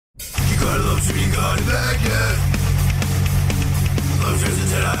My Lobster Magnet. Lobster's a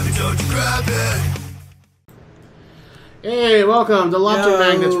 10 happy, don't you grab it. Hey, welcome to Lobster Yo.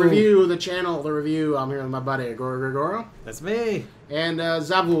 Magnet's review, the channel, the review. I'm here with my buddy, Goro. That's me. And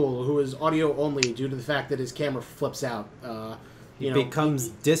Zavul, who is audio only due to the fact that his camera flips out. He becomes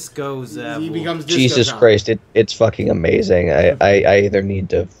Disco Zavul. He becomes Disco Jesus Zavul. Christ, it's fucking amazing. I either need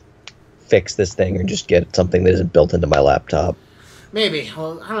to fix this thing or just get something that isn't built into my laptop. Maybe.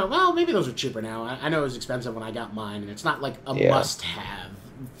 Well, I don't know. Well, maybe those are cheaper now. I know it was expensive when I got mine, and it's not like a must-have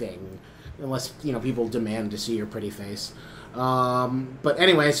thing. Unless, people demand to see your pretty face. But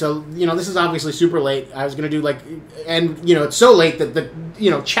anyway, so, this is obviously super late. I was going to do, it's so late that the,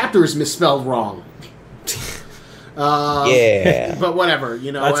 chapter is misspelled wrong. Yeah. But whatever,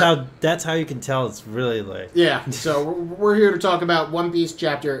 That's how you can tell it's really late. Yeah, so we're here to talk about One Piece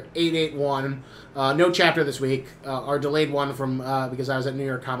Chapter 881. No chapter this week. Our delayed one from, because I was at New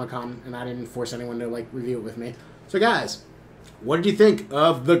York Comic-Con, and I didn't force anyone to, review it with me. So, guys, what did you think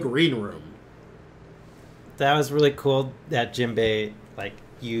of The Green Room? That was really cool that Jinbei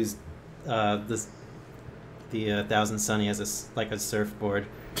used the Thousand Sunny as a surfboard.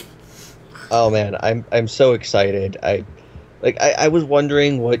 Oh man, I'm so excited. I was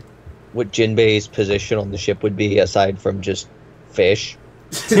wondering what Jinbei's position on the ship would be aside from just fish.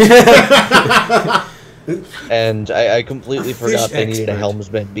 And I completely forgot they needed a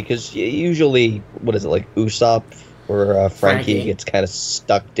helmsman because usually, what is it, Usopp or Frankie gets kind of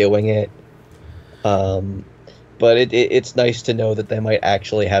stuck doing it. But it's nice to know that they might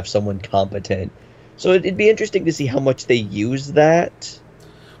actually have someone competent. So it'd be interesting to see how much they use that.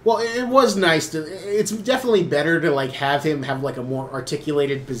 Well, it was nice to. It's definitely better to have him have a more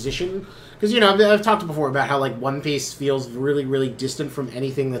articulated position because I've talked before about how One Piece feels really, really distant from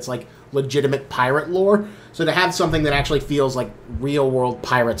anything that's legitimate pirate lore. So to have something that actually feels like real world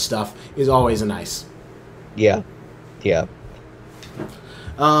pirate stuff is always a nice. Yeah, yeah.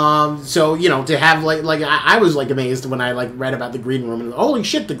 So to have I was amazed when I read about the Green Room and holy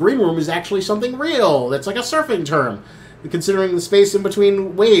shit, the Green Room is actually something real. That's a surfing term, considering the space in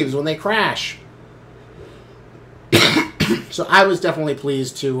between waves when they crash. So I was definitely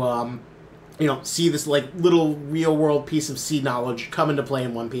pleased to see this little real world piece of sea knowledge come into play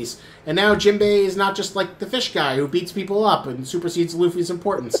in One Piece. And now Jinbei is not just the fish guy who beats people up and supersedes Luffy's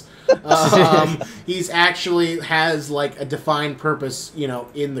importance. He's actually has a defined purpose,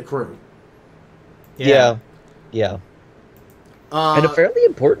 in the crew. Yeah. And a fairly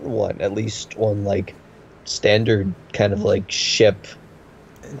important one, at least on standard kind of ship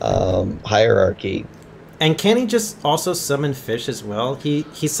hierarchy. And can he just also summon fish as well? He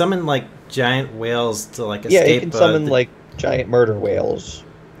summoned giant whales to escape. Yeah, he can summon giant murder whales.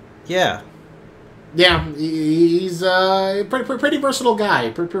 Yeah. Yeah, he's a pretty versatile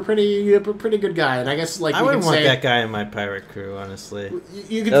guy, pretty good guy, and I guess I wouldn't want that guy in my pirate crew, honestly.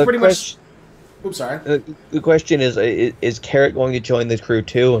 You could pretty much. Oops, sorry. The question is Carrot going to join the crew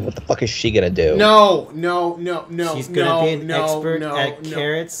too, and what the fuck is she gonna do? No. She's gonna be an expert at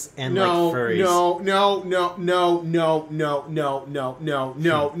carrots and furries. No.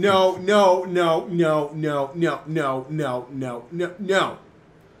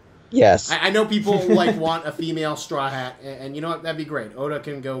 Yes. I know people want a female Straw Hat, and you know what? That'd be great. Oda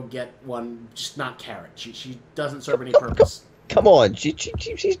can go get one, just not Carrot. She doesn't serve any purpose. Come on, she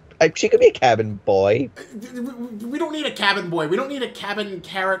could be a cabin boy. We don't need a cabin boy. We don't need a cabin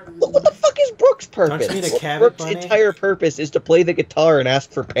carrot. What the fuck is Brooke's purpose? Don't you need a cabin Brooke's bunny? entire purpose is to play the guitar and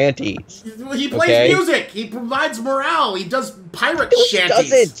ask for panties. He plays music. He provides morale. He does pirate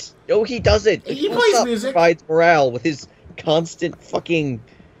shanties. No, he doesn't. He plays music. Provides morale with his constant fucking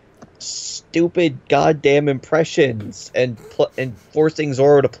stupid goddamn impressions and forcing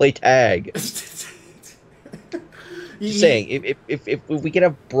Zoro to play tag. Just saying, if we can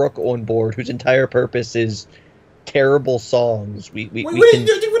have Brooke on board, whose entire purpose is terrible songs, we what, can... what are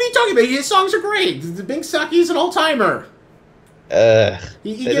you talking about? His songs are great. The Big Saki's an all-timer.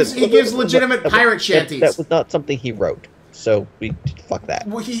 He gives legitimate pirate shanties. That was not something he wrote, so fuck that.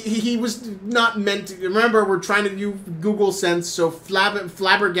 Well, he was not meant to. Remember, we're trying to do Google sense, so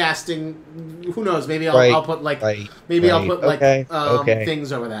flabbergasting. Who knows? Maybe I'll put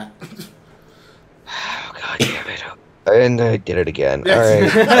things over that. Oh god damn it! And I did it again. All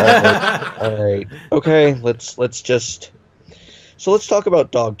right. Okay, let's talk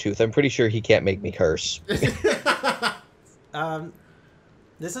about Dogtooth. I'm pretty sure he can't make me curse. This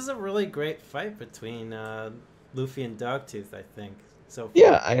is a really great fight between Luffy and Dogtooth, I think. So far.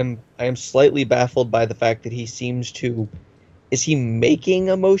 Yeah, I am slightly baffled by the fact that he seems to. Is he making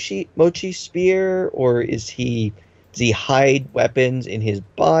a mochi spear, or does he hide weapons in his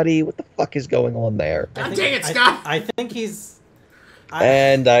body? What the fuck is going on there? God dang it, Scott! I think he's.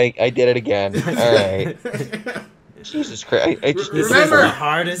 And I did it again. All right. Jesus Christ! I just This Remember- is the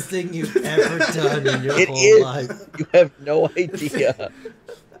hardest thing you've ever done in your It whole is. life. You have no idea.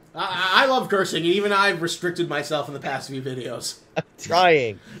 I love cursing, and even I've restricted myself in the past few videos. I'm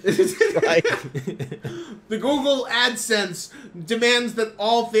trying. Trying. The Google AdSense demands that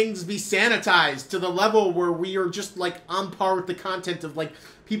all things be sanitized to the level where we are just like on par with the content of like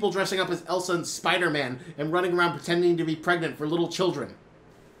people dressing up as Elsa and Spider-Man and running around pretending to be pregnant for little children.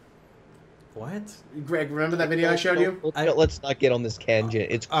 What? Greg, remember that video I showed you? Let's not get on this tangent.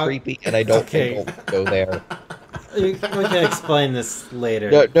 It's creepy, and I don't think we'll go there. We can explain this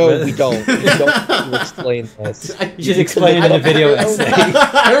later. No, but- we don't. We don't explain this. You should explain it in a video essay.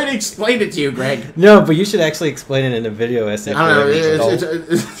 I already explained it to you, Greg. No, but you should actually explain it in a video essay. I don't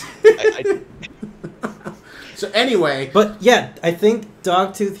know. I- So anyway, But yeah, I think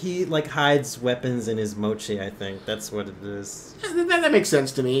Dogtooth, he like hides weapons in his mochi. I think that's what it is. that makes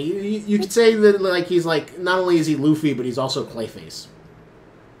sense to me. You could say that like he's like not only is he Luffy, but he's also Clayface.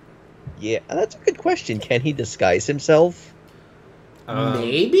 Yeah, that's a good question. Can he disguise himself?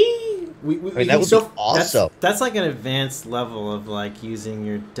 Maybe. I mean, that would be awesome. That's like an advanced level of like using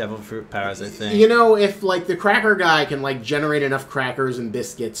your devil fruit powers. I think. You know, if like the cracker guy can like generate enough crackers and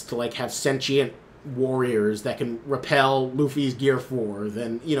biscuits to like have sentient warriors that can repel Luffy's Gear 4,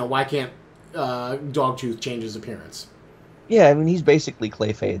 then you know why can't Dogtooth change his appearance? Yeah, I mean, he's basically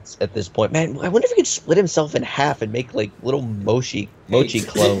Clayface at this point. Man, I wonder if he could split himself in half and make like little mochi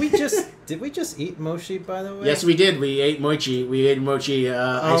clones. Did we just eat mochi, by the way? Yes, we did. We ate mochi. We ate mochi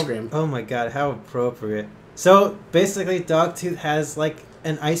ice cream. Oh my god, how appropriate! So basically, Dogtooth has like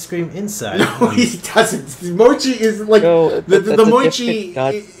an ice cream inside. No, he doesn't. Mochi is like No, the that's a mochi.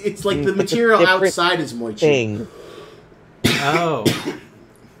 different It's like the material different outside is mochi. thing. Oh.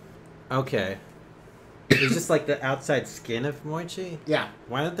 Okay. It's just like the outside skin of mochi? Yeah.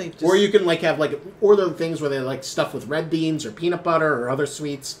 Why don't they just... Or you can like have like order things where they like stuff with red beans or peanut butter or other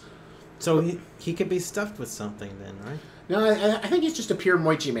sweets. So he could be stuffed with something then, right? No, I think he's just a pure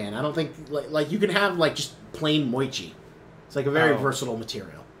mochi man. I don't think like you can have like just plain mochi. It's like a very versatile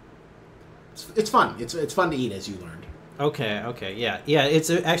material. It's fun. It's fun to eat, as you learned. Okay, yeah.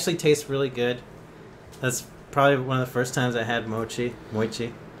 It actually tastes really good. That's probably one of the first times I had mochi.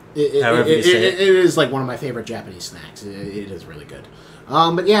 It is like one of my favorite Japanese snacks. It is really good.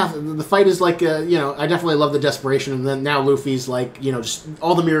 But yeah, the fight is like, I definitely love the desperation. And then now Luffy's like, just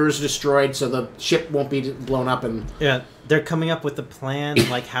all the mirrors are destroyed, so the ship won't be blown up. And yeah, they're coming up with a plan,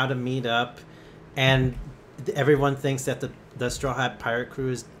 like how to meet up, and everyone thinks that the Straw Hat pirate crew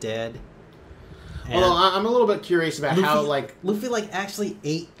is dead. Although I'm a little bit curious about how like Luffy actually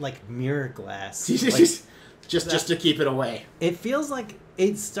ate like mirror glass, just to keep it away. It feels like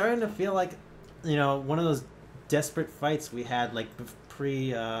it's starting to feel like one of those desperate fights we had like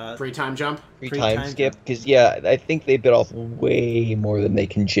pre-time jump, pre-time skip. Because I think they bit off way more than they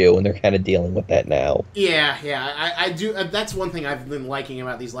can chew, and they're kind of dealing with that now. Yeah, I do. That's one thing I've been liking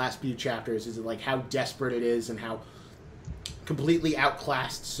about these last few chapters is like how desperate it is and how completely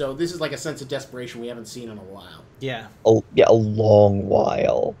outclassed. So this is like a sense of desperation we haven't seen in a while. Yeah. A long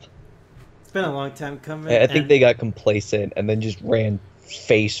while. It's been a long time coming. I think they got complacent and then just ran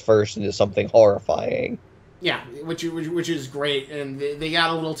face first into something horrifying. Yeah, which is great, and they got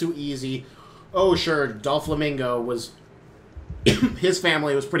a little too easy. Oh, sure, Doflamingo was... his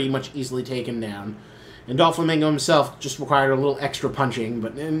family was pretty much easily taken down. And Doflamingo himself just required a little extra punching,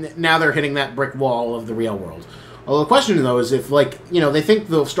 but now they're hitting that brick wall of the real world. Although the question, though, is if, they think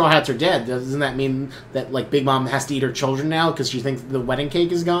the Straw Hats are dead, doesn't that mean that, Big Mom has to eat her children now because she thinks the wedding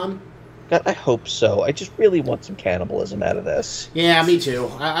cake is gone? I hope so. I just really want some cannibalism out of this. Yeah, me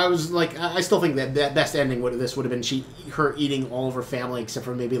too. I was I still think that best ending would have been her eating all of her family except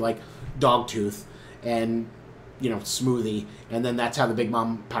for maybe Dogtooth and Smoothie, and then that's how the Big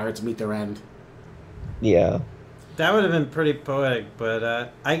Mom pirates meet their end. Yeah, that would have been pretty poetic,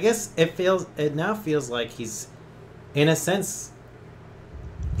 but I guess it now feels like he's, in a sense,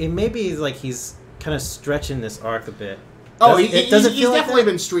 it maybe is like he's kind of stretching this arc a bit. He's definitely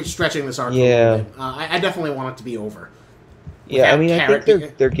been stretching this arc a little bit. I definitely want it to be over. Yeah, I mean, I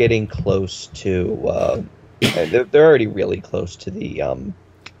think they're getting close to. They're already really close to the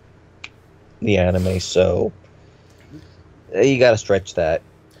anime, so you got to stretch that.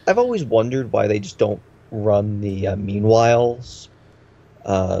 I've always wondered why they just don't run the meanwhiles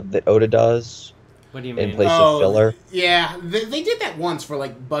that Oda does. What do you mean? In place of filler. Yeah, they did that once for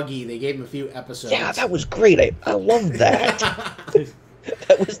Buggy. They gave him a few episodes. Yeah, that was great. I love that.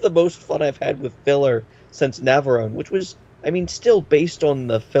 That was the most fun I've had with filler since Navarone, which was I mean, still based on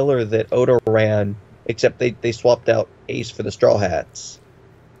the filler that Oda ran, except they swapped out Ace for the Straw Hats.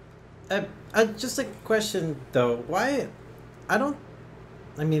 Just a question though. Why? I don't.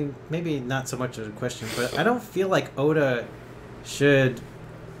 I mean, maybe not so much of a question, but I don't feel like Oda should.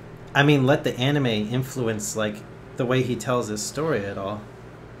 I mean, let the anime influence like the way he tells his story at all.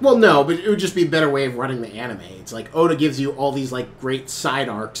 Well, no, but it would just be a better way of running the anime. It's like Oda gives you all these like great side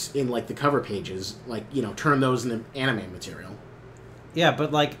arcs in like the cover pages, like turn those into anime material. Yeah,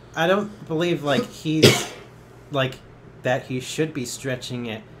 but like I don't believe like he's like that he should be stretching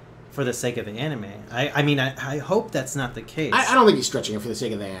it for the sake of the anime. I mean I hope that's not the case. I don't think he's stretching it for the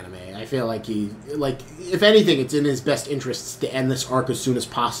sake of the anime. I feel like if anything, it's in his best interests to end this arc as soon as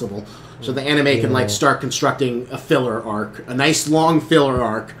possible, so the anime can like start constructing a filler arc, a nice long filler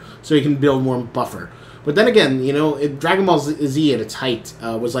arc, so he can build more buffer. But then again, Dragon Ball Z at its height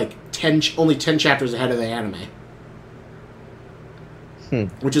was like only 10 chapters ahead of the anime.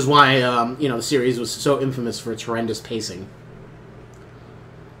 Which is why the series was so infamous for its horrendous pacing.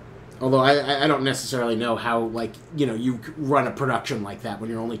 Although I don't necessarily know how, you run a production like that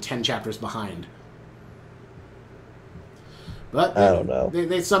when you're only 10 chapters behind. But I don't know.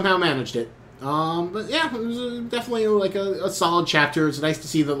 They somehow managed it. But yeah, it was definitely like a solid chapter. It's nice to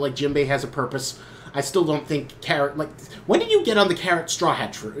see that Jinbei has a purpose. I still don't think Carrot... when did you get on the Carrot Straw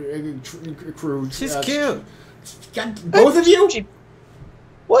Hat crew? She's cute. Both of you?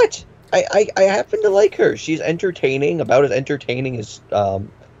 What? I happen to like her. She's entertaining, about as entertaining as...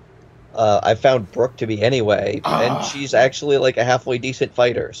 I found Brooke to be anyway, and she's actually like a halfway decent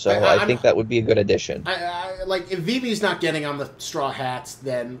fighter, so I think that would be a good addition. If Vivi's not getting on the Straw Hats,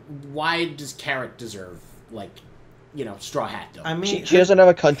 then why does Carrot deserve Straw Hat? I mean, she doesn't have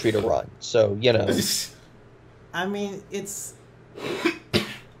a country to run, so I mean,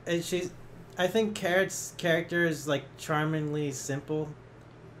 I think Carrot's character is like charmingly simple,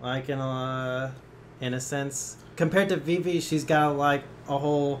 like in a sense. Compared to Vivi, she's got like a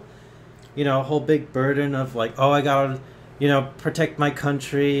whole big burden of like, oh, I gotta, protect my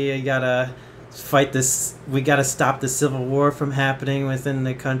country. I gotta fight this. We gotta stop the civil war from happening within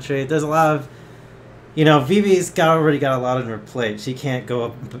the country. There's a lot of, Vivi's already got a lot on her plate. She can't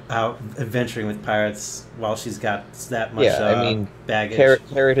go out adventuring with pirates while she's got that much baggage.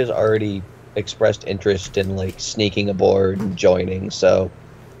 Carrot has already expressed interest in like sneaking aboard and joining, so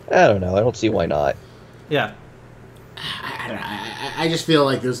I don't know. I don't see why not. Yeah. I don't know. I just feel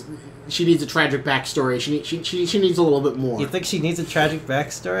like she needs a tragic backstory. She needs a little bit more. You think she needs a tragic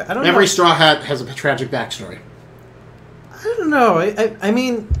backstory? I don't know. Every Straw Hat has a tragic backstory. I don't know. I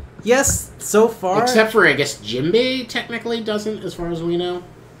mean, yes, so far. Except for, I guess, Jinbei technically doesn't, as far as we know.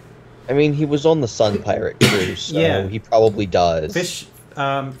 I mean, he was on the Sun Pirate crew, so he probably does. Fish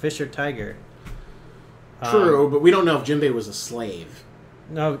or Tiger. True, but we don't know if Jinbei was a slave.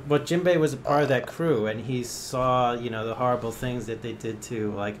 No, but Jinbei was a part of that crew, and he saw, the horrible things that they did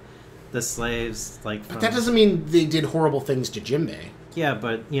to, like, the slaves, like... But that doesn't mean they did horrible things to Jinbei. Yeah,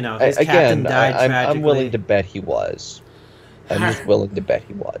 but, his captain died tragically. I'm willing to bet he was. I'm just willing to bet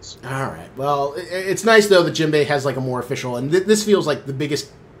he was. All right. Well, it's nice, though, that Jinbei has, like, a more official... And this feels like the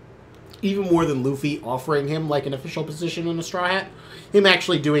biggest... Even more than Luffy offering him, like, an official position in a Straw Hat. Him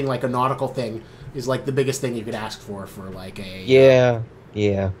actually doing, like, a nautical thing is, like, the biggest thing you could ask for like, a...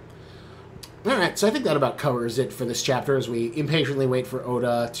 Yeah. All right, so I think that about covers it for this chapter as we impatiently wait for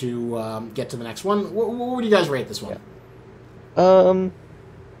Oda to get to the next one. What would you guys rate this one? You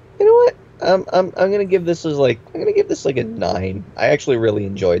know what? I'm gonna give this like a 9. I actually really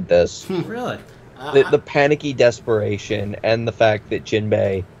enjoyed this. Really? The panicky desperation and the fact that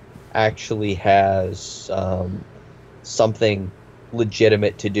Jinbei actually has something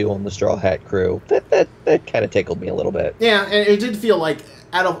legitimate to do on the Straw Hat crew. That kind of tickled me a little bit. Yeah, and it did feel like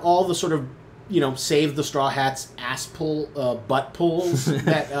out of all the sort of save the Straw Hats butt pulls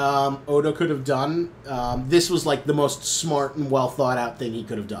that Oda could have done, this was like the most smart and well thought out thing he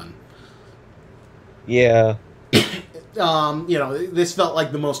could have done. Yeah. This felt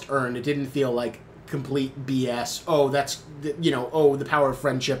like the most earned. It didn't feel like complete BS. Oh, that's the power of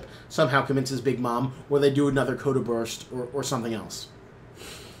friendship somehow convinces Big Mom, or they do another Coda burst or something else.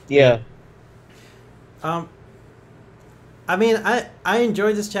 Yeah. I mean, I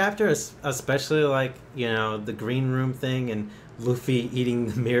enjoyed this chapter, especially like the green room thing and Luffy eating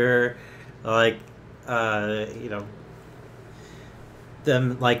the mirror, like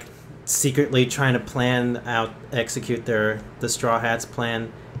them like secretly trying to execute the Straw Hats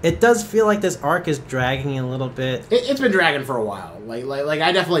plan. It does feel like this arc is dragging a little bit. It's been dragging for a while. Like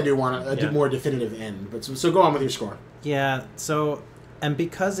I definitely do want a more definitive end. But so go on with your score. Yeah. So And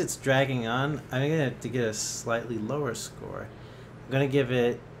because it's dragging on, I'm gonna have to get a slightly lower score. I'm gonna give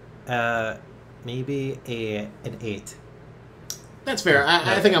it maybe an 8. That's fair.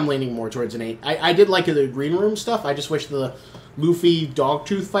 I think I'm leaning more towards an 8. I did like the Green Room stuff. I just wish the Luffy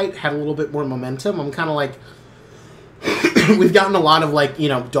Dogtooth fight had a little bit more momentum. I'm kind of like... we've gotten a lot of, like, you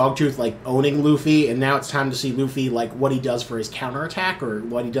know, Dogtooth, like, owning Luffy, and now it's time to see Luffy, like, what he does for his counterattack or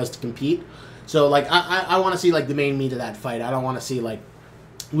what he does to compete. So, like, I want to see, like, the main meat of that fight. I don't want to see, like,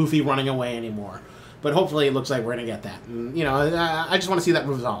 Luffy running away anymore. But hopefully it looks like we're going to get that. And, you know, I just want to see that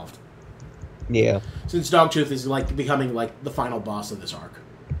resolved. Yeah. Since Dogtooth is, like, becoming, like, the final boss of this arc.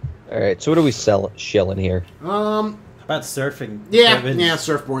 Alright, so what are we shilling here? How about surfing? Yeah, Kevin? yeah,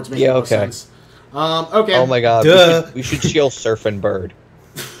 surfboards make more sense. Okay. Oh my god, we should shill Surfin' Bird.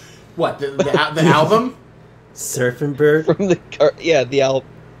 What, the album? Surfing Bird? From the the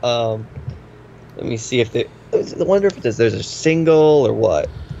album. Let me see if I wonder if there's a single or what.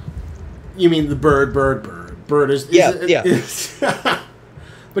 You mean the bird? Bird is yeah.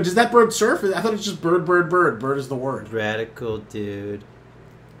 But does that bird surf? I thought it's just bird. Bird is the word. Radical dude.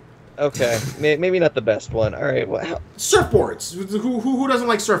 Okay, maybe not the best one. All right, well, surfboards. Who doesn't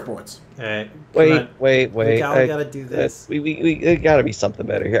like surfboards? All right. Wait. We gotta do this. We gotta be something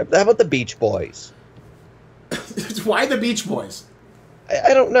better here. How about the Beach Boys? Why the Beach Boys?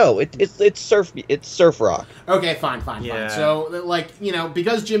 I don't know. It's surf rock. Okay, fine. Yeah. So, like, you know,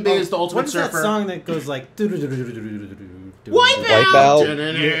 because Jinbei is the ultimate surfer. What is that song that goes like... Wipeout!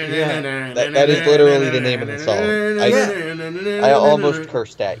 That is literally the name of the song. I almost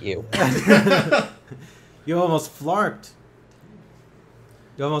cursed at you. You almost flarped.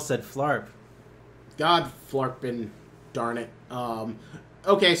 You almost said flarp. God flarpin', darn it.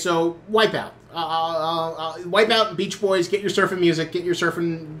 Okay, so Wipeout. Wipeout, Beach Boys, get your surfing music, get your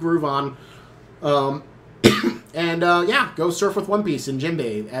surfing groove on. And go surf with One Piece and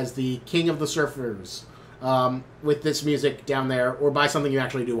Jinbei as the king of the surfers with this music down there, or buy something you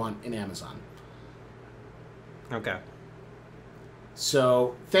actually do want in Amazon. Okay.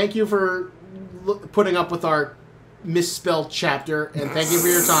 So, thank you for putting up with our misspelled chapter, and thank you for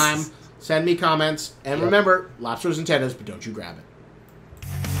your time. Send me comments, and remember, lobsters and tennis, but don't you grab it.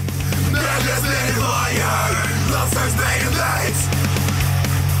 Lobsters made of light.